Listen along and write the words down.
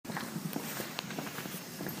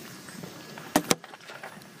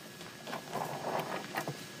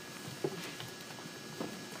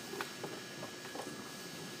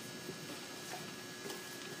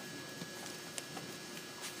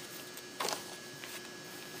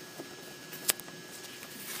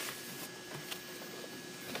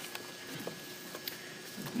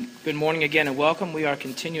Good morning again and welcome. We are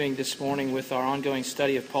continuing this morning with our ongoing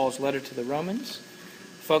study of Paul's letter to the Romans,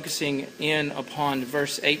 focusing in upon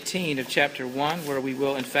verse 18 of chapter 1, where we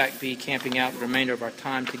will in fact be camping out the remainder of our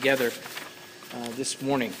time together this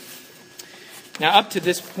morning. Now, up to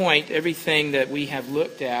this point, everything that we have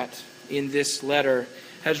looked at in this letter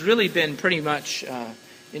has really been pretty much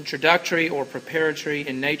introductory or preparatory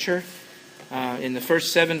in nature. In the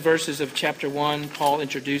first 7 verses of chapter 1, Paul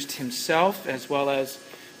introduced himself as well as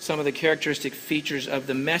some of the characteristic features of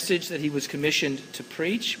the message that he was commissioned to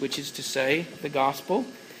preach, which is to say, the gospel.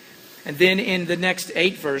 And then in the next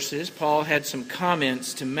 8 verses, Paul had some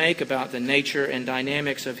comments to make about the nature and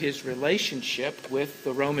dynamics of his relationship with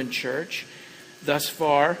the Roman church thus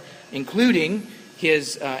far, including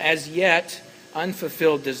his as yet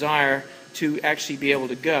unfulfilled desire to actually be able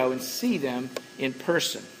to go and see them in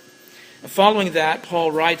person. Following that,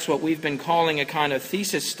 Paul writes what we've been calling a kind of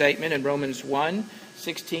thesis statement in Romans 1,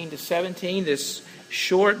 16 to 17, this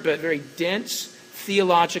short but very dense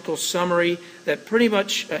theological summary that pretty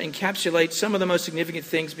much encapsulates some of the most significant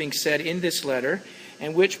things being said in this letter,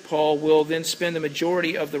 and which Paul will then spend the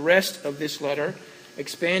majority of the rest of this letter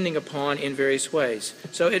expanding upon in various ways.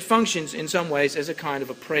 So it functions in some ways as a kind of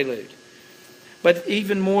a prelude. But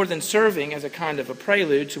even more than serving as a kind of a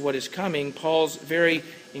prelude to what is coming, Paul's very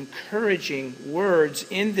encouraging words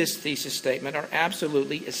in this thesis statement are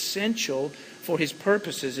absolutely essential for his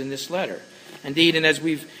purposes in this letter. Indeed, and as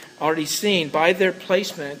we've already seen, by their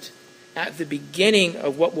placement at the beginning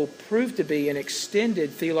of what will prove to be an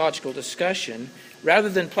extended theological discussion, rather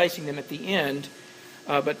than placing them at the end,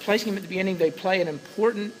 but placing them at the beginning, they play an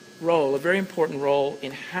important role, a very important role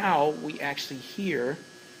in how we actually hear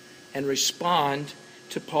and respond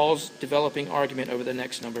to Paul's developing argument over the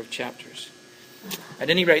next number of chapters.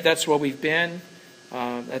 At any rate, that's where we've been.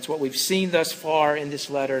 That's what we've seen thus far in this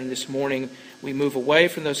letter, and this morning we move away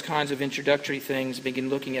from those kinds of introductory things, begin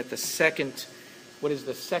looking at the second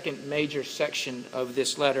major section of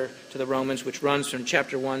this letter to the Romans, which runs from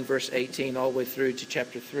chapter 1, verse 18, all the way through to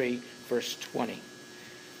chapter 3, verse 20.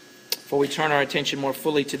 Before we turn our attention more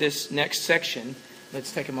fully to this next section,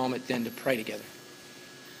 let's take a moment then to pray together.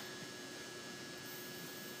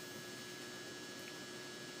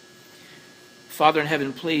 Father in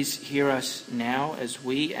heaven, please hear us now as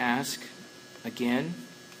we ask again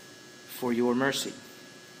for your mercy.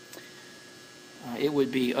 It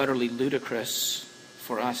would be utterly ludicrous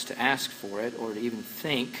for us to ask for it or to even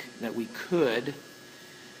think that we could,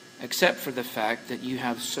 except for the fact that you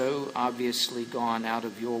have so obviously gone out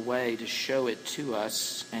of your way to show it to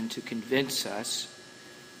us and to convince us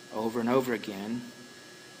over and over again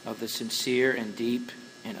of the sincere and deep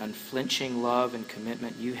and unflinching love and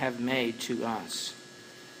commitment you have made to us.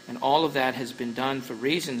 And all of that has been done for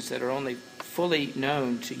reasons that are only fully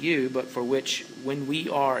known to you, but for which, when we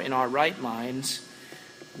are in our right minds,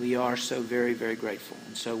 we are so very, very grateful.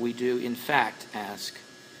 And so we do, in fact, ask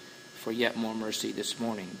for yet more mercy this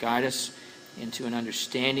morning. Guide us into an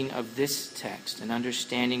understanding of this text, an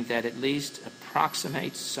understanding that at least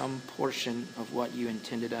approximates some portion of what you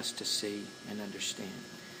intended us to see and understand.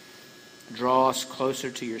 Draw us closer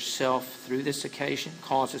to yourself through this occasion.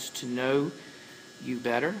 Cause us to know you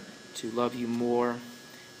better, to love you more,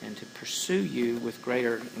 and to pursue you with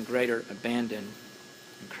greater and greater abandon.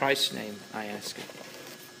 In Christ's name I ask it.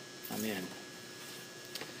 Amen.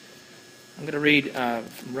 I'm going to read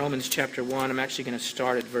from Romans chapter 1. I'm actually going to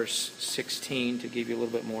start at verse 16 to give you a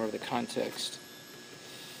little bit more of the context.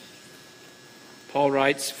 Paul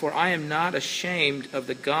writes, "For I am not ashamed of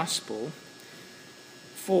the gospel,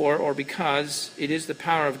 or because it is the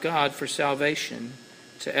power of God for salvation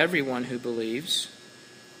to everyone who believes,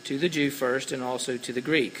 to the Jew first and also to the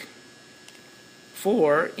Greek.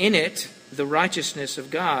 For in it the righteousness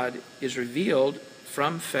of God is revealed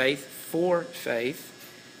from faith for faith,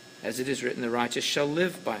 as it is written, the righteous shall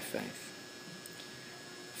live by faith.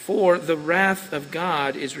 For the wrath of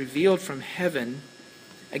God is revealed from heaven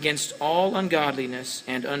against all ungodliness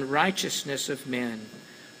and unrighteousness of men,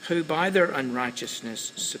 who by their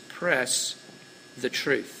unrighteousness suppress the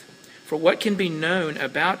truth. For what can be known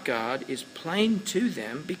about God is plain to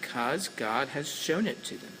them because God has shown it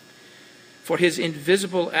to them. For his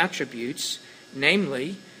invisible attributes,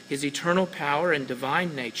 namely his eternal power and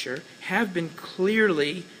divine nature, have been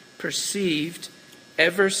clearly perceived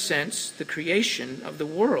ever since the creation of the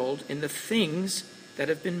world in the things that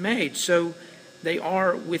have been made. So they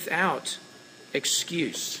are without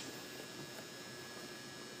excuse."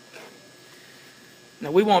 Now,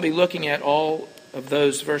 we won't be looking at all of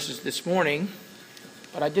those verses this morning,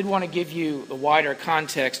 but I did want to give you a wider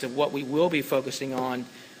context of what we will be focusing on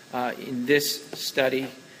in this study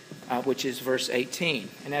which is verse 18.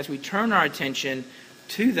 And as we turn our attention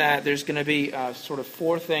to that, there's going to be sort of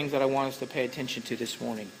four things that I want us to pay attention to this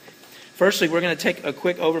morning. Firstly, we're going to take a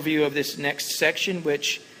quick overview of this next section,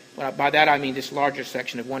 which, by that I mean this larger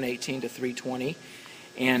section of 118 to 320.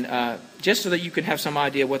 And just so that you can have some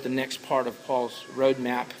idea what the next part of Paul's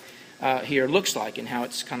roadmap here looks like and how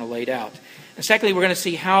it's kind of laid out. And secondly, we're going to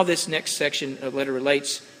see how this next section of the letter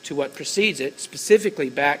relates to what precedes it, specifically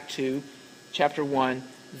back to chapter 1,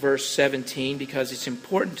 verse 17, because it's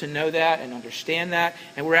important to know that and understand that.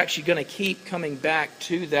 And we're actually going to keep coming back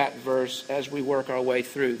to that verse as we work our way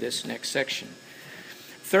through this next section.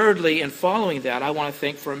 Thirdly, and following that, I want to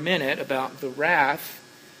think for a minute about the wrath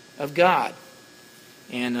of God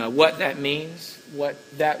and what that means, what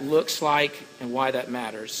that looks like, and why that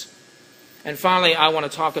matters. And finally, I want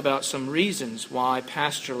to talk about some reasons why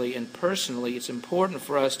pastorally and personally it's important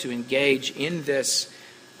for us to engage in this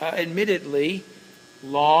admittedly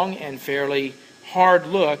long and fairly hard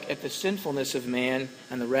look at the sinfulness of man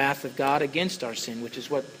and the wrath of God against our sin, which is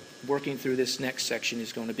what working through this next section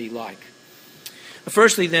is going to be like.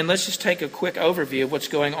 Firstly, then, let's just take a quick overview of what's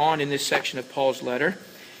going on in this section of Paul's letter.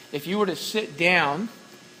 If you were to sit down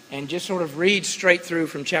and just sort of read straight through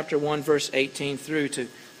from chapter 1, verse 18 through to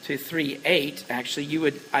 3:8, actually, you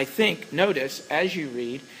would, I think, notice as you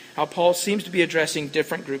read how Paul seems to be addressing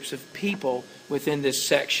different groups of people within this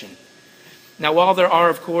section. Now, while there are,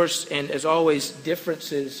 of course, and as always,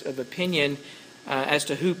 differences of opinion as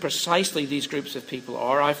to who precisely these groups of people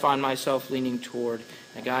are, I find myself leaning toward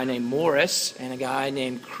a guy named Morris and a guy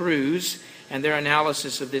named Cruz and their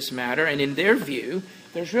analysis of this matter. And in their view,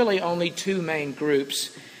 there's really only two main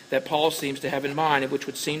groups that Paul seems to have in mind, which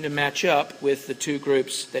would seem to match up with the two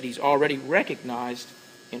groups that he's already recognized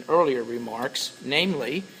in earlier remarks,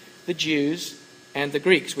 namely the Jews and the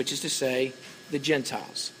Greeks, which is to say, the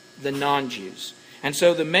Gentiles, the non-Jews. And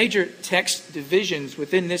so the major text divisions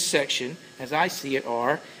within this section, as I see it,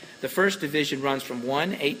 are the first division runs from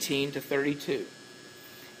 1:18 to 32.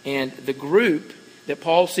 And the group that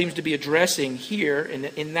Paul seems to be addressing here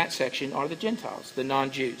in that section are the Gentiles, the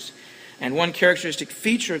non-Jews. And one characteristic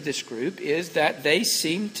feature of this group is that they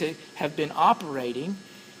seem to have been operating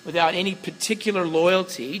without any particular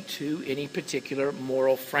loyalty to any particular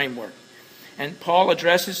moral framework. And Paul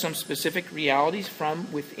addresses some specific realities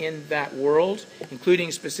from within that world,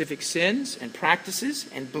 including specific sins and practices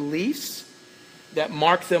and beliefs that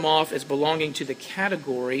mark them off as belonging to the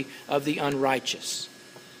category of the unrighteous.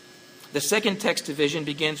 The second text division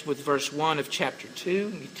begins with verse 1 of chapter 2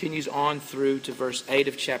 and continues on through to verse 8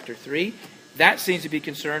 of chapter 3. That seems to be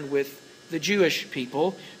concerned with the Jewish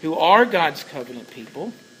people who are God's covenant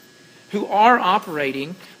people, who are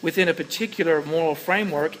operating within a particular moral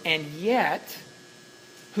framework, and yet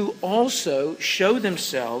who also show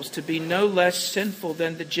themselves to be no less sinful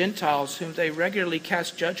than the Gentiles whom they regularly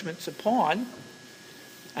cast judgments upon.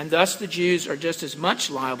 And thus the Jews are just as much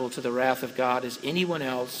liable to the wrath of God as anyone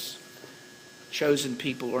else, chosen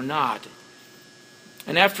people or not.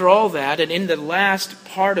 And after all that, and in the last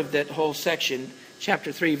part of that whole section,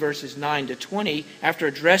 chapter 3, verses 9 to 20, after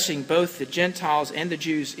addressing both the Gentiles and the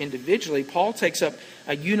Jews individually, Paul takes up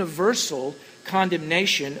a universal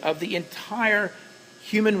condemnation of the entire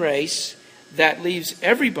human race that leaves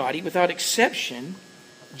everybody, without exception,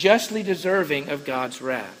 justly deserving of God's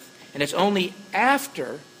wrath. And it's only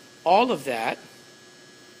after all of that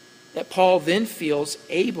that Paul then feels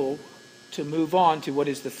able to move on to what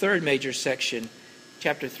is the third major section,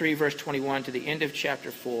 chapter 3, verse 21 to the end of chapter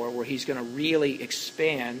 4, where he's going to really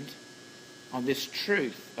expand on this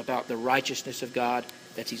truth about the righteousness of God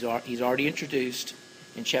that he's already introduced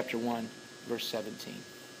in chapter 1, verse 17.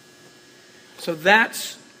 So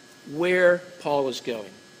that's where Paul is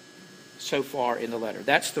going so far in the letter.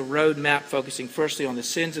 That's the roadmap, focusing firstly on the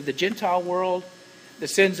sins of the Gentile world, the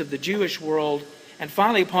sins of the Jewish world, and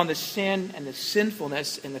finally upon the sin and the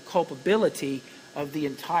sinfulness and the culpability of the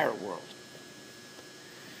entire world.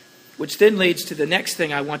 Which then leads to the next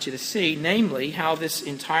thing I want you to see, namely how this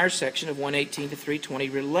entire section of 118 to 320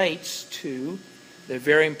 relates to the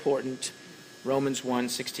very important Romans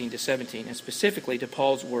 1:16 to 17, and specifically to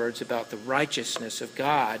Paul's words about the righteousness of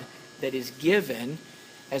God that is given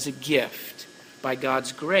as a gift by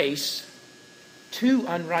God's grace to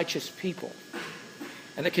unrighteous people.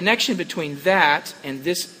 And the connection between that and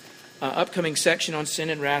this upcoming section on sin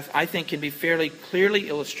and wrath, I think, can be fairly clearly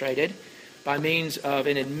illustrated by means of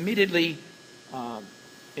an admittedly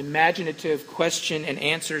imaginative question and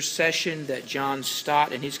answer session that John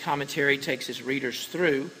Stott in his commentary takes his readers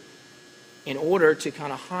through in order to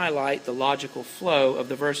kind of highlight the logical flow of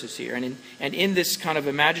the verses here. And in this kind of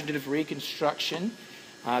imaginative reconstruction,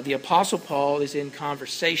 the Apostle Paul is in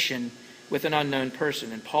conversation with an unknown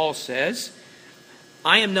person. And Paul says,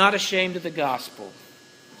 I am not ashamed of the gospel.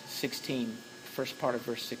 16, first part of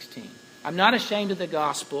verse 16. I'm not ashamed of the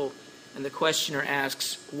gospel. And the questioner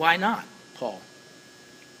asks, why not, Paul?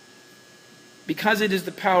 Because it is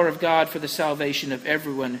the power of God for the salvation of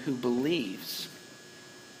everyone who believes.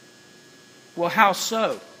 Well, how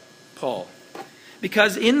so, Paul?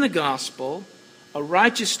 Because in the gospel, a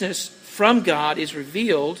righteousness from God is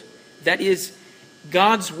revealed, that is,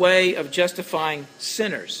 God's way of justifying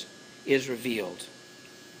sinners is revealed.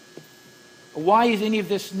 Why is any of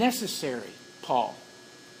this necessary, Paul?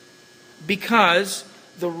 Because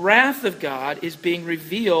the wrath of God is being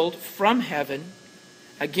revealed from heaven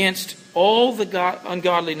against all the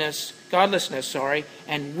godlessness,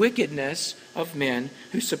 and wickedness of men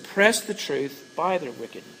who suppress the truth by their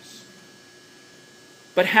wickedness.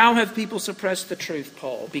 But how have people suppressed the truth,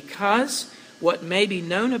 Paul? Because what may be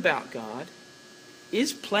known about God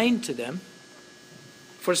is plain to them.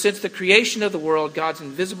 For since the creation of the world, God's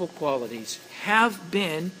invisible qualities have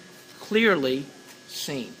been clearly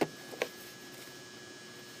seen.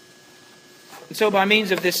 And so by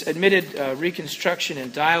means of this admitted reconstruction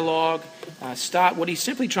and dialogue, what he's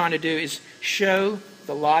simply trying to do is show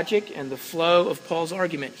the logic and the flow of Paul's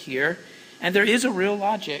argument here. And there is a real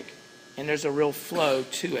logic and there's a real flow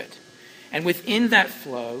to it. And within that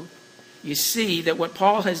flow, you see that what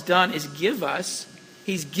Paul has done is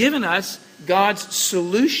he's given us God's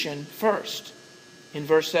solution first. In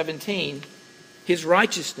verse 17, his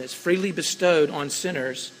righteousness freely bestowed on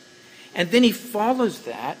sinners. And then he follows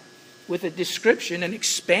that with a description, an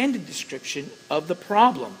expanded description of the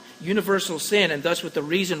problem, universal sin, and thus with the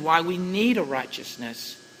reason why we need a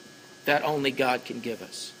righteousness that only God can give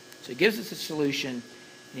us. So he gives us a solution, and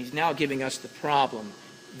he's now giving us the problem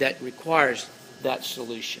that requires that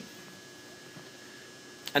solution.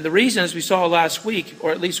 And the reason, as we saw last week,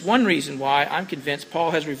 or at least one reason why I'm convinced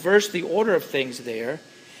Paul has reversed the order of things there,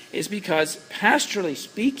 is because, pastorally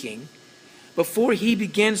speaking, before he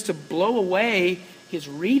begins to blow away his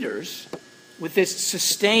readers with this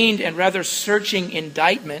sustained and rather searching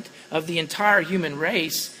indictment of the entire human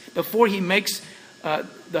race, before he makes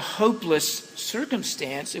the hopeless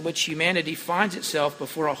circumstance in which humanity finds itself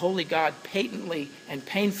before a holy God patently and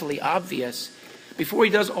painfully obvious, before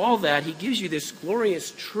he does all that, he gives you this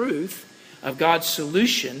glorious truth of God's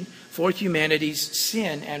solution for humanity's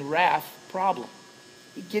sin and wrath problem.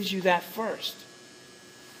 He gives you that first.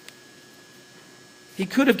 He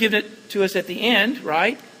could have given it to us at the end,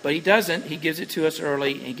 right? But he doesn't. He gives it to us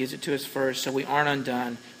early, and he gives it to us first, so we aren't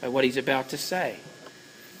undone by what he's about to say.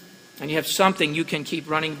 And you have something you can keep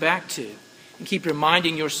running back to and keep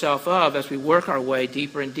reminding yourself of as we work our way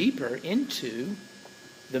deeper and deeper into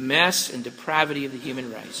the mess and depravity of the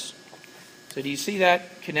human race. So do you see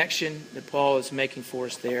that connection that Paul is making for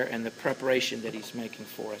us there, and the preparation that he's making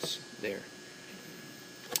for us there?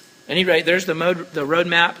 At any rate, there's the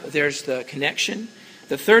roadmap, there's the connection.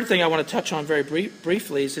 The third thing I want to touch on very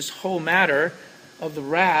briefly is this whole matter of the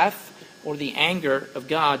wrath or the anger of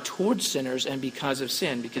God towards sinners and because of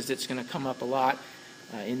sin, because it's going to come up a lot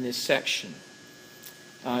in this section.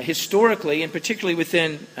 Historically, and particularly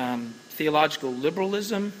within theological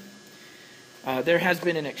liberalism, there has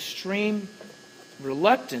been an extreme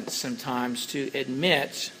reluctance sometimes to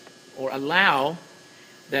admit or allow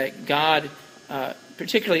that God,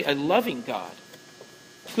 particularly a loving God,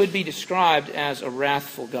 could be described as a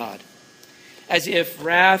wrathful God. As if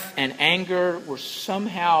wrath and anger were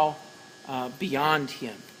somehow beyond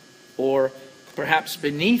him, or perhaps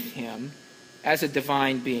beneath him as a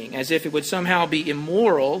divine being. As if it would somehow be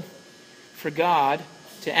immoral for God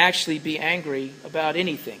to actually be angry about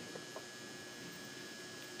anything.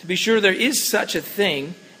 To be sure, there is such a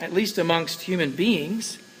thing, at least amongst human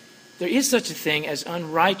beings, there is such a thing as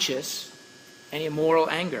unrighteous and immoral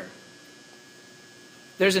anger.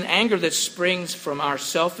 There's an anger that springs from our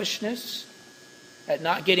selfishness at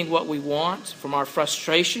not getting what we want, from our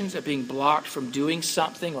frustrations at being blocked from doing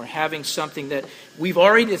something or having something that we've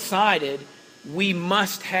already decided we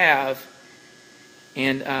must have,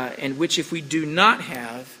 and which if we do not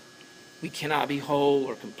have, we cannot be whole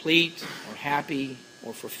or complete or happy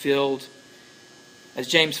or fulfilled. As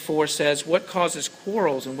James 4 says, what causes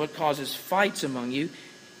quarrels and what causes fights among you?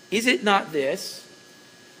 Is it not this,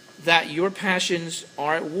 that your passions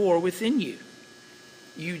are at war within you?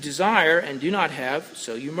 You desire and do not have,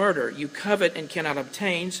 so you murder. You covet and cannot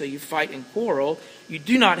obtain, so you fight and quarrel. You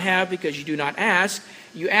do not have because you do not ask.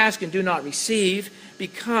 You ask and do not receive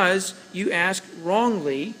because you ask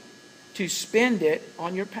wrongly to spend it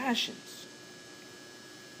on your passions.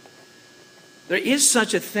 There is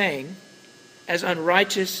such a thing as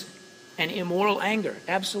unrighteous and immoral anger.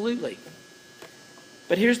 Absolutely.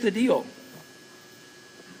 But here's the deal.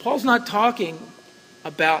 Paul's not talking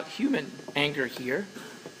about human anger here.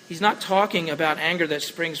 He's not talking about anger that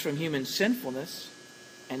springs from human sinfulness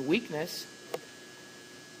and weakness.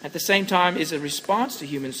 At the same time, is a response to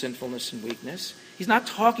human sinfulness and weakness. He's not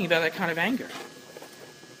talking about that kind of anger.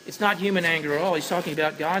 It's not human anger at all. He's talking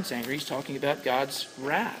about God's anger. He's talking about God's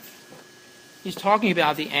wrath. He's talking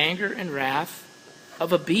about the anger and wrath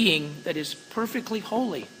of a being that is perfectly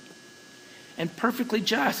holy and perfectly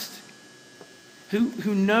just,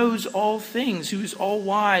 who knows all things, who is all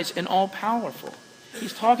wise and all powerful.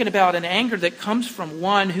 He's talking about an anger that comes from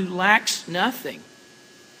one who lacks nothing,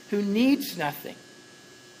 who needs nothing.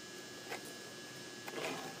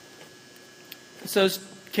 So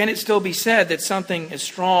can it still be said that something as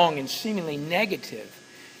strong and seemingly negative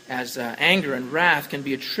as anger and wrath can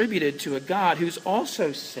be attributed to a God who's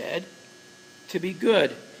also said to be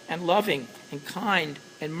good and loving and kind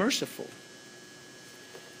and merciful?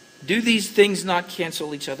 Do these things not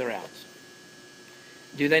cancel each other out?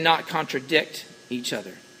 Do they not contradict each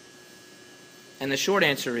other? And the short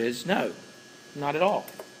answer is no, not at all.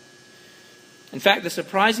 In fact, the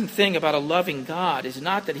surprising thing about a loving God is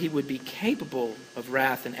not that he would be capable of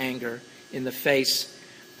wrath and anger in the face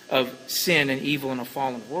of sin and evil in a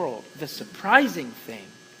fallen world. The surprising thing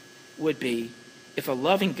would be if a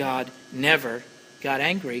loving God never got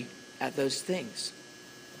angry at those things.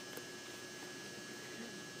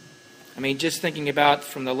 I mean, just thinking about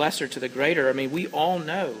from the lesser to the greater, I mean, we all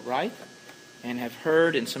know, right? And have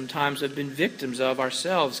heard and sometimes have been victims of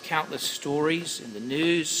ourselves countless stories in the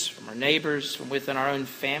news, from our neighbors, from within our own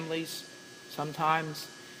families, sometimes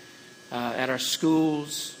at our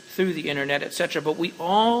schools, through the internet, etc. But we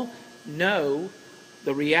all know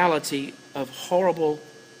the reality of horrible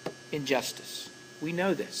injustice. We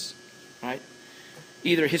know this, right?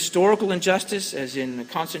 Either historical injustice, as in the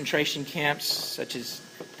concentration camps such as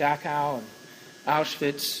Dachau and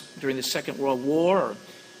Auschwitz during the Second World War, or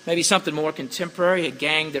maybe something more contemporary, a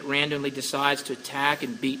gang that randomly decides to attack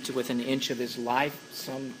and beat to within an inch of his life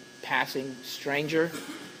some passing stranger.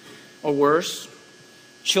 Or worse,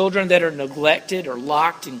 children that are neglected or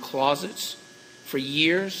locked in closets for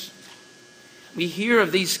years. We hear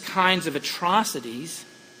of these kinds of atrocities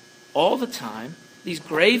all the time, these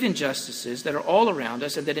grave injustices that are all around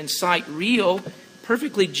us and that incite real,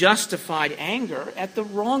 perfectly justified anger at the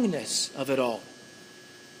wrongness of it all.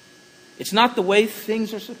 It's not the way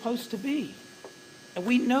things are supposed to be. And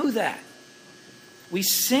we know that. We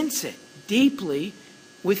sense it deeply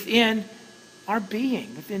within our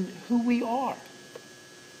being, within who we are.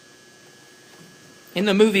 In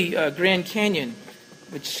the movie Grand Canyon,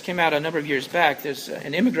 which came out a number of years back, there's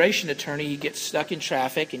an immigration attorney. He gets stuck in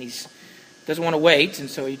traffic and he doesn't want to wait, and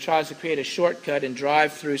so he tries to create a shortcut and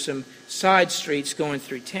drive through some side streets going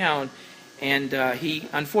through town. And he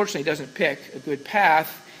unfortunately doesn't pick a good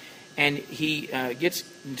path. And he gets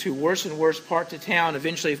into worse and worse parts of town.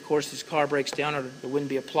 Eventually, of course, his car breaks down, or there wouldn't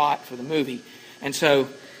be a plot for the movie. And so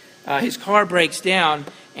his car breaks down,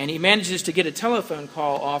 and he manages to get a telephone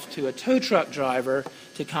call off to a tow truck driver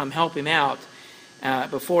to come help him out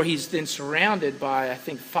before he's then surrounded by, I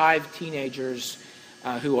think, 5 teenagers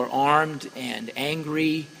who are armed and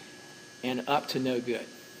angry and up to no good.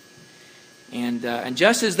 And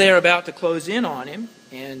just as they're about to close in on him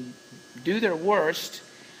and do their worst,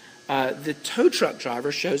 the tow truck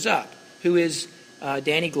driver shows up, who is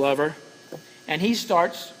Danny Glover, and he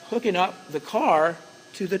starts hooking up the car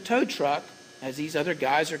to the tow truck as these other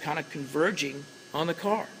guys are kind of converging on the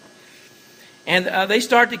car. And they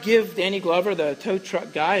start to give Danny Glover, the tow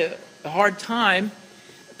truck guy, a hard time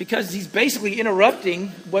because he's basically interrupting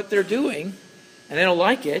what they're doing, and they don't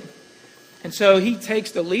like it. And so he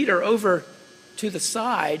takes the leader over to the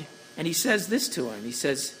side, and he says this to him. He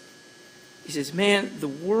says, man, the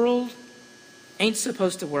world ain't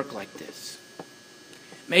supposed to work like this.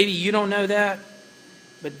 Maybe you don't know that,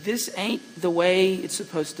 but this ain't the way it's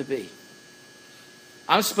supposed to be.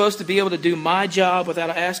 I'm supposed to be able to do my job without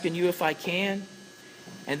asking you if I can.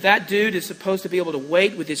 And that dude is supposed to be able to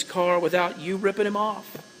wait with his car without you ripping him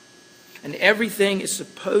off. And everything is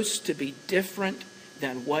supposed to be different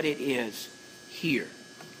than what it is here.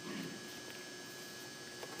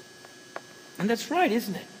 And that's right,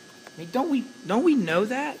 isn't it? I mean, don't we know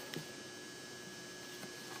that?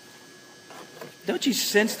 Don't you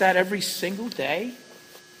sense that every single day?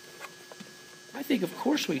 I think of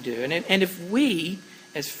course we do. And if we,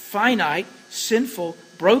 as finite, sinful,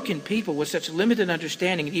 broken people with such limited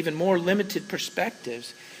understanding and even more limited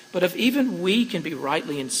perspectives, but if even we can be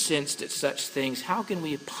rightly incensed at such things, how can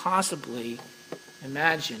we possibly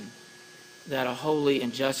imagine that a holy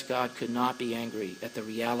and just God could not be angry at the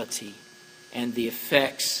reality and the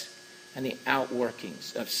effects and the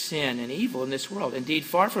outworkings of sin and evil in this world. Indeed,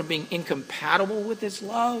 far from being incompatible with His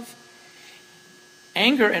love,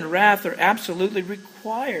 anger and wrath are absolutely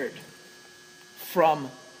required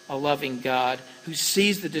from a loving God who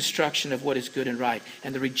sees the destruction of what is good and right,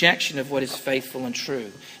 and the rejection of what is faithful and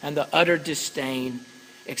true, and the utter disdain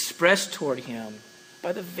expressed toward Him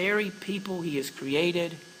by the very people He has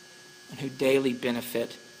created and who daily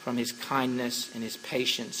benefit from His kindness and His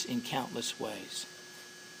patience in countless ways.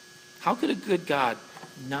 How could a good God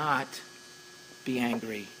not be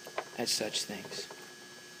angry at such things?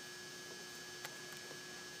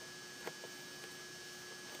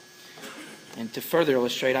 And to further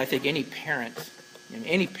illustrate, I think any parent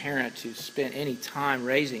who's spent any time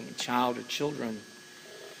raising a child or children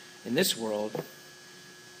in this world,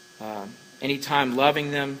 any time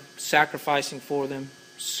loving them, sacrificing for them,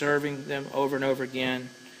 serving them over and over again,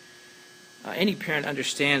 any parent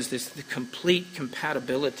understands the complete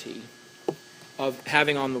compatibility of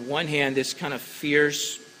having on the one hand this kind of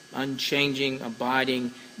fierce, unchanging,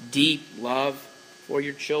 abiding, deep love for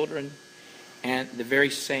your children, and at the very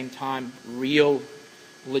same time real,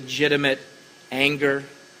 legitimate anger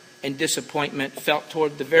and disappointment felt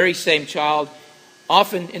toward the very same child,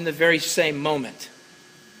 often in the very same moment.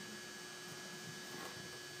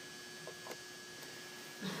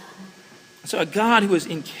 So a God who was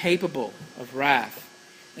incapable of wrath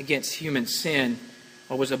against human sin,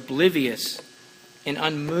 or was oblivious and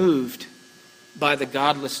unmoved by the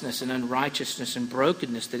godlessness and unrighteousness and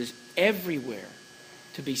brokenness that is everywhere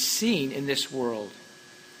to be seen in this world.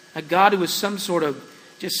 A God who was some sort of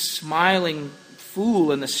just smiling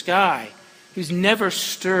fool in the sky, who's never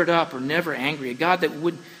stirred up or never angry. A God that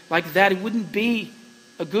would, like that, it wouldn't be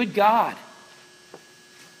a good God.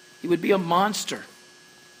 He would be a monster.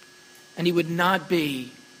 And He would not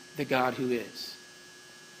be the God who is.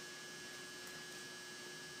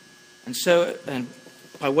 And so,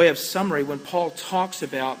 by way of summary, when Paul talks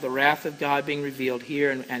about the wrath of God being revealed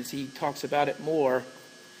here, and as he talks about it more,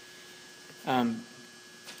 and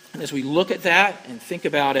as we look at that and think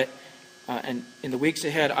about it, and in the weeks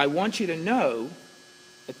ahead, I want you to know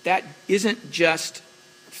that that isn't just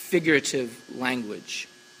figurative language.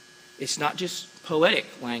 It's not just poetic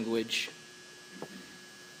language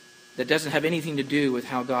that doesn't have anything to do with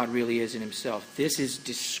how God really is in Himself. This is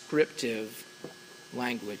descriptive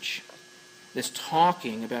language. This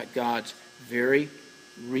talking about God's very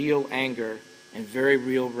real anger and very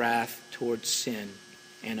real wrath towards sin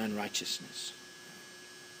and unrighteousness.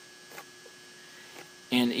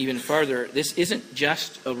 And even further, this isn't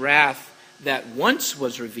just a wrath that once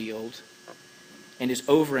was revealed and is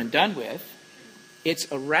over and done with.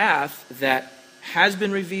 It's a wrath that has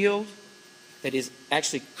been revealed, that is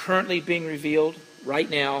actually currently being revealed right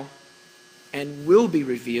now, and will be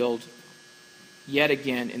revealed yet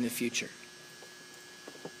again in the future.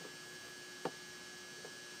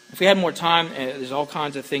 If we had more time, there's all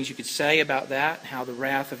kinds of things you could say about that, how the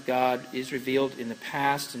wrath of God is revealed in the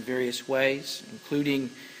past in various ways, including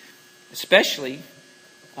especially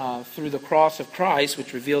through the cross of Christ,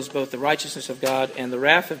 which reveals both the righteousness of God and the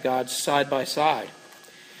wrath of God side by side.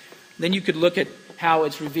 Then you could look at how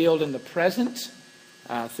it's revealed in the present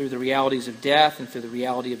through the realities of death and through the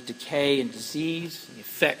reality of decay and disease, the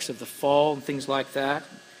effects of the fall and things like that.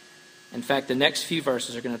 In fact, the next few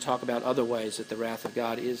verses are going to talk about other ways that the wrath of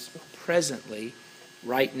God is presently,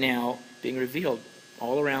 right now, being revealed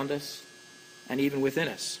all around us and even within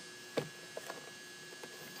us.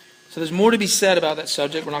 So there's more to be said about that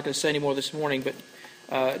subject. We're not going to say any more this morning, but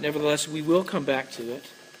nevertheless, we will come back to it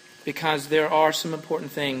because there are some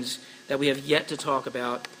important things that we have yet to talk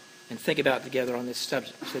about and think about together on this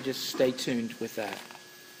subject. So just stay tuned with that.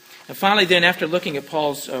 And finally then, after looking at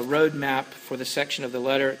Paul's roadmap for the section of the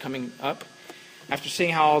letter coming up, after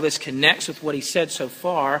seeing how all this connects with what he said so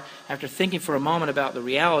far, after thinking for a moment about the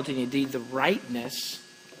reality and indeed the rightness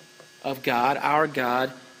of God, our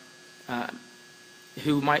God,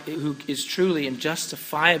 who is truly and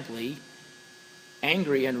justifiably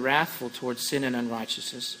angry and wrathful towards sin and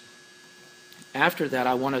unrighteousness. After that,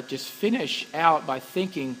 I want to just finish out by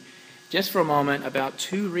thinking just for a moment about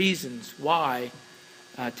two reasons why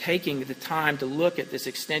taking the time to look at this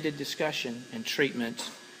extended discussion and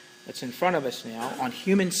treatment that's in front of us now on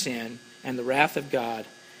human sin and the wrath of God,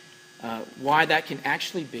 why that can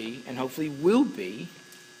actually be, and hopefully will be,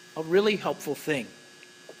 a really helpful thing.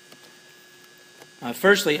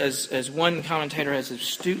 Firstly, as one commentator has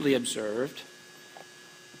astutely observed,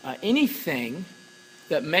 anything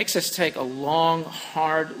that makes us take a long,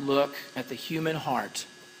 hard look at the human heart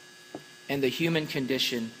and the human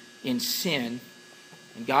condition in sin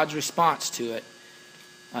and God's response to it,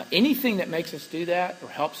 anything that makes us do that or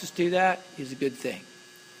helps us do that is a good thing.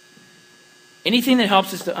 Anything that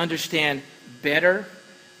helps us to understand better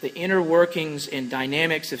the inner workings and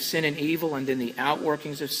dynamics of sin and evil and then the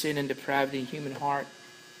outworkings of sin and depravity in the human heart,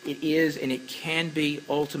 it is and it can be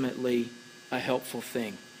ultimately a helpful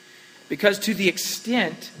thing. Because to the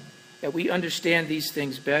extent that we understand these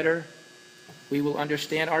things better, we will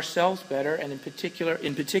understand ourselves better, and in particular,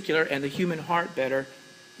 and the human heart better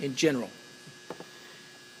in general.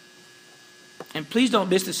 And please don't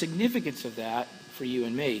miss the significance of that for you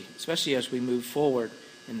and me, especially as we move forward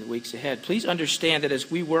in the weeks ahead. Please understand that as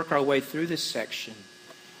we work our way through this section,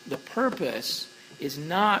 the purpose is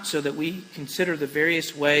not so that we consider the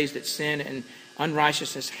various ways that sin and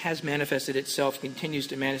unrighteousness has manifested itself, continues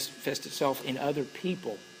to manifest itself in other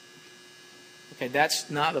people. Okay, that's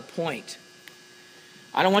not the point.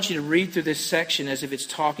 I don't want you to read through this section as if it's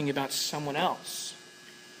talking about someone else.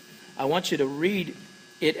 I want you to read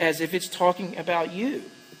it as if it's talking about you.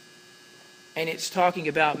 And it's talking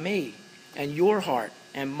about me and your heart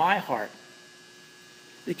and my heart.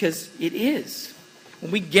 Because it is.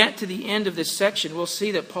 When we get to the end of this section, we'll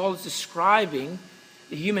see that Paul is describing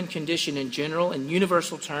the human condition in general, in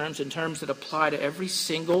universal terms, in terms that apply to every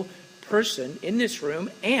single person in this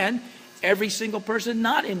room and every single person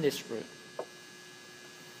not in this room.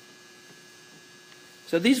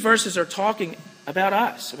 So these verses are talking about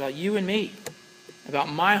us, about you and me, about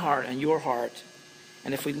my heart and your heart.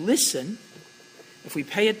 And if we listen, if we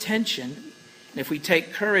pay attention, and if we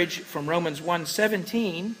take courage from Romans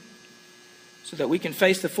 1:17, so that we can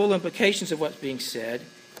face the full implications of what's being said,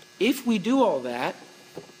 if we do all that,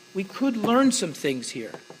 we could learn some things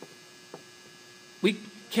here. We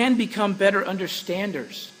can become better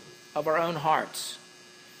understanders of our own hearts,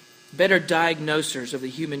 better diagnosers of the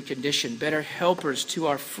human condition, better helpers to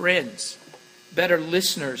our friends, better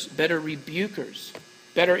listeners, better rebukers,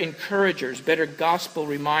 better encouragers, better gospel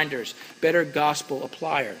reminders, better gospel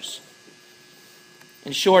appliers.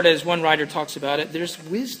 In short, as one writer talks about it, there's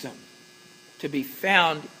wisdom to be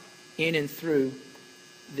found in and through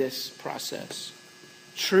this process.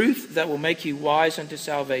 Truth that will make you wise unto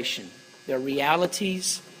salvation. There are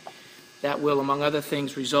realities that will, among other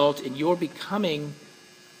things, result in your becoming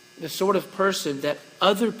the sort of person that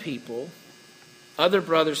other people, other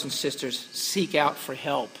brothers and sisters, seek out for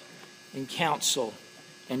help and counsel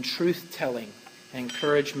and truth-telling and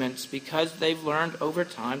encouragements, because they've learned over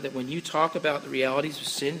time that when you talk about the realities of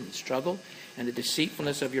sin and struggle and the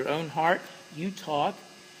deceitfulness of your own heart, you talk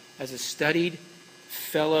as a studied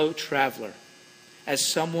fellow traveler, as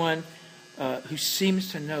someone who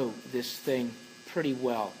seems to know this thing pretty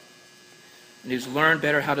well, and who's learned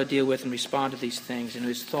better how to deal with and respond to these things, and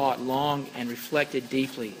who's thought long and reflected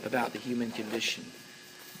deeply about the human condition.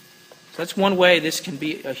 So that's one way this can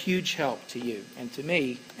be a huge help to you and to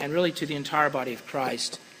me, and really to the entire body of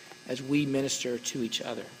Christ as we minister to each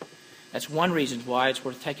other. That's one reason why it's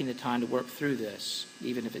worth taking the time to work through this,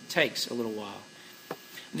 even if it takes a little while.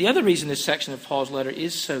 The other reason this section of Paul's letter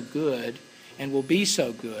is so good and will be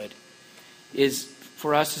so good is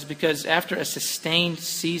because after a sustained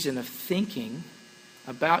season of thinking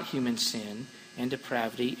about human sin and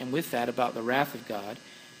depravity, and with that about the wrath of God,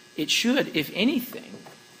 it should, if anything,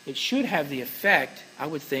 it should have the effect, I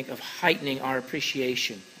would think, of heightening our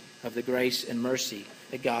appreciation of the grace and mercy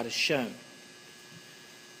that God has shown.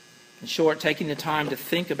 In short, taking the time to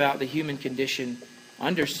think about the human condition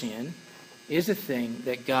under sin is a thing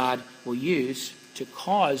that God will use to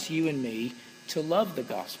cause you and me to love the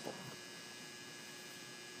gospel.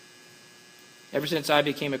 Ever since I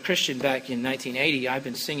became a Christian back in 1980, I've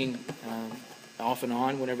been singing off and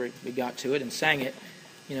on whenever we got to it, and sang it.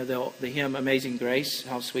 You know, the hymn Amazing Grace,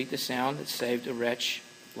 how sweet the sound that saved a wretch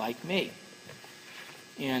like me.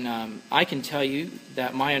 And I can tell you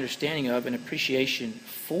that my understanding of and appreciation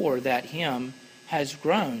for that hymn has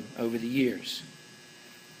grown over the years.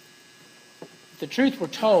 If the truth were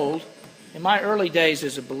told, in my early days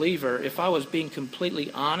as a believer, if I was being completely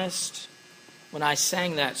honest, when I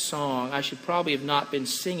sang that song, I should probably have not been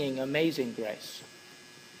singing Amazing Grace.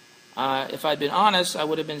 If I'd been honest, I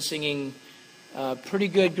would have been singing Pretty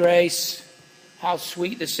Good Grace, how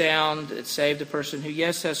sweet the sound that saved a person who,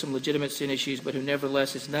 yes, has some legitimate sin issues, but who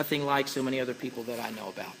nevertheless is nothing like so many other people that I know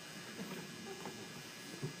about.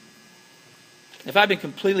 If I'd been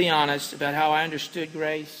completely honest about how I understood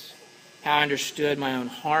grace, how I understood my own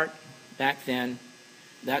heart back then,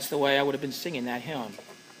 that's the way I would have been singing that hymn.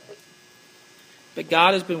 But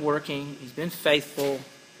God has been working. He's been faithful.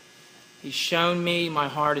 He's shown me my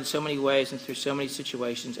heart in so many ways and through so many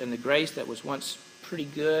situations. And the grace that was once pretty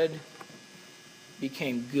good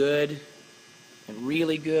became good and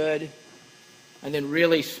then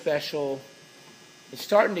really special. It's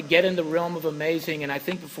starting to get in the realm of amazing, and I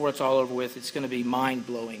think before it's all over with, it's going to be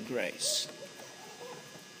mind-blowing grace.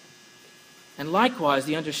 And likewise,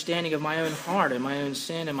 the understanding of my own heart and my own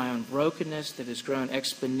sin and my own brokenness that has grown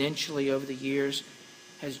exponentially over the years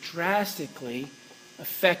has drastically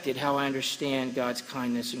affected how I understand God's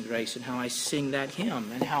kindness and grace and how I sing that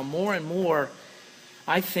hymn, and how more and more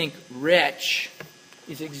I think wretch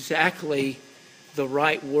is exactly the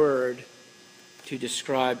right word to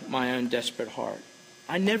describe my own desperate heart.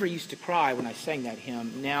 I never used to cry when I sang that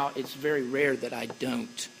hymn. Now it's very rare that I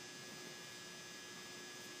don't.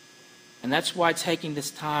 And that's why taking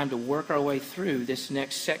this time to work our way through this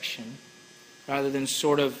next section, rather than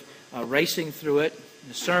sort of racing through it,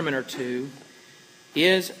 a sermon or two,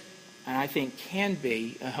 is, and I think can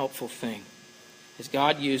be, a helpful thing, as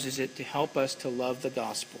God uses it to help us to love the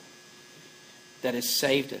gospel that has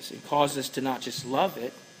saved us and caused us to not just love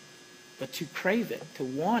it, but to crave it, to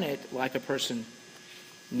want it like a person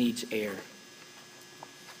needs air.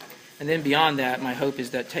 And then beyond that, my hope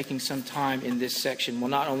is that taking some time in this section will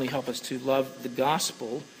not only help us to love the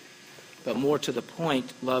gospel, but more to the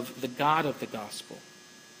point, love the God of the gospel.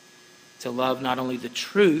 To love not only the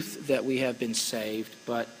truth that we have been saved,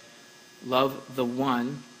 but love the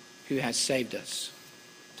one who has saved us.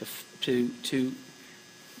 To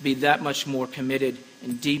be that much more committed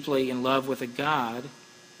and deeply in love with a God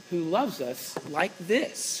who loves us like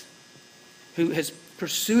this, who has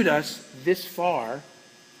pursued us this far,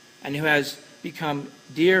 and who has become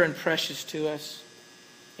dear and precious to us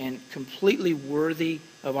and completely worthy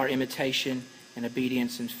of our imitation and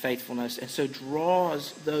obedience and faithfulness, and so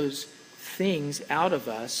draws those things out of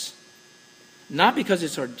us, not because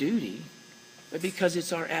it's our duty, but because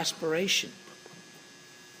it's our aspiration.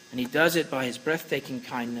 And he does it by his breathtaking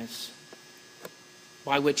kindness,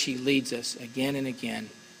 by which he leads us again and again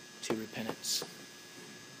to repentance.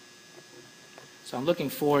 So I'm looking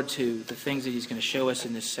forward to the things that he's going to show us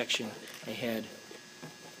in this section ahead.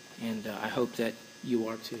 And I hope that you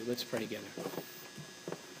are too. Let's pray together.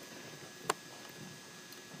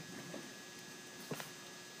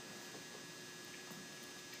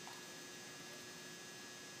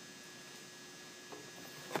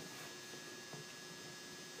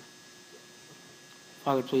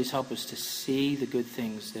 Father, please help us to see the good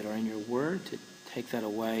things that are in your word, to take that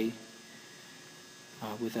away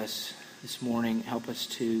with us this morning. Help us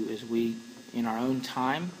to, as we, in our own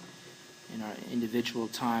time, in our individual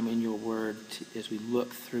time in your word, as we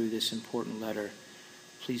look through this important letter,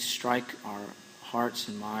 please strike our hearts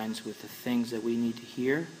and minds with the things that we need to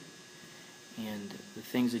hear and the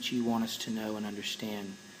things that you want us to know and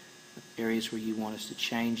understand, the areas where you want us to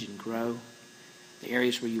change and grow, the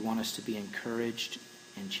areas where you want us to be encouraged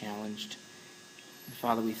and challenged. And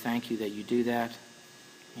Father, we thank you that you do that,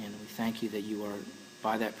 and we thank you that you are,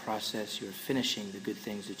 by that process, you're finishing the good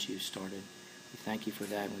things that you've started. We thank you for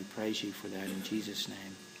that, and we praise you for that in Jesus'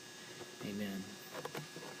 name. Amen.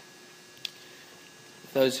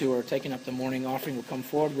 Those who are taking up the morning offering will come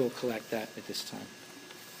forward. We'll collect that at this time.